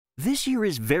This year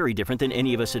is very different than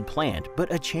any of us had planned,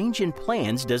 but a change in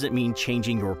plans doesn't mean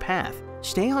changing your path.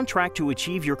 Stay on track to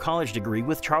achieve your college degree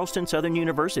with Charleston Southern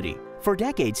University. For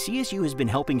decades, CSU has been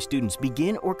helping students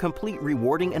begin or complete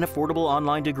rewarding and affordable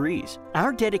online degrees.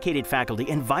 Our dedicated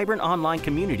faculty and vibrant online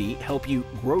community help you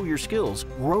grow your skills,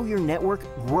 grow your network,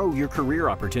 grow your career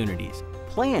opportunities.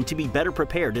 Plan to be better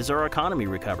prepared as our economy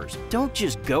recovers. Don't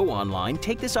just go online,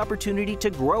 take this opportunity to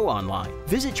grow online.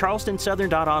 Visit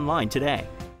charlestonsouthern.online today.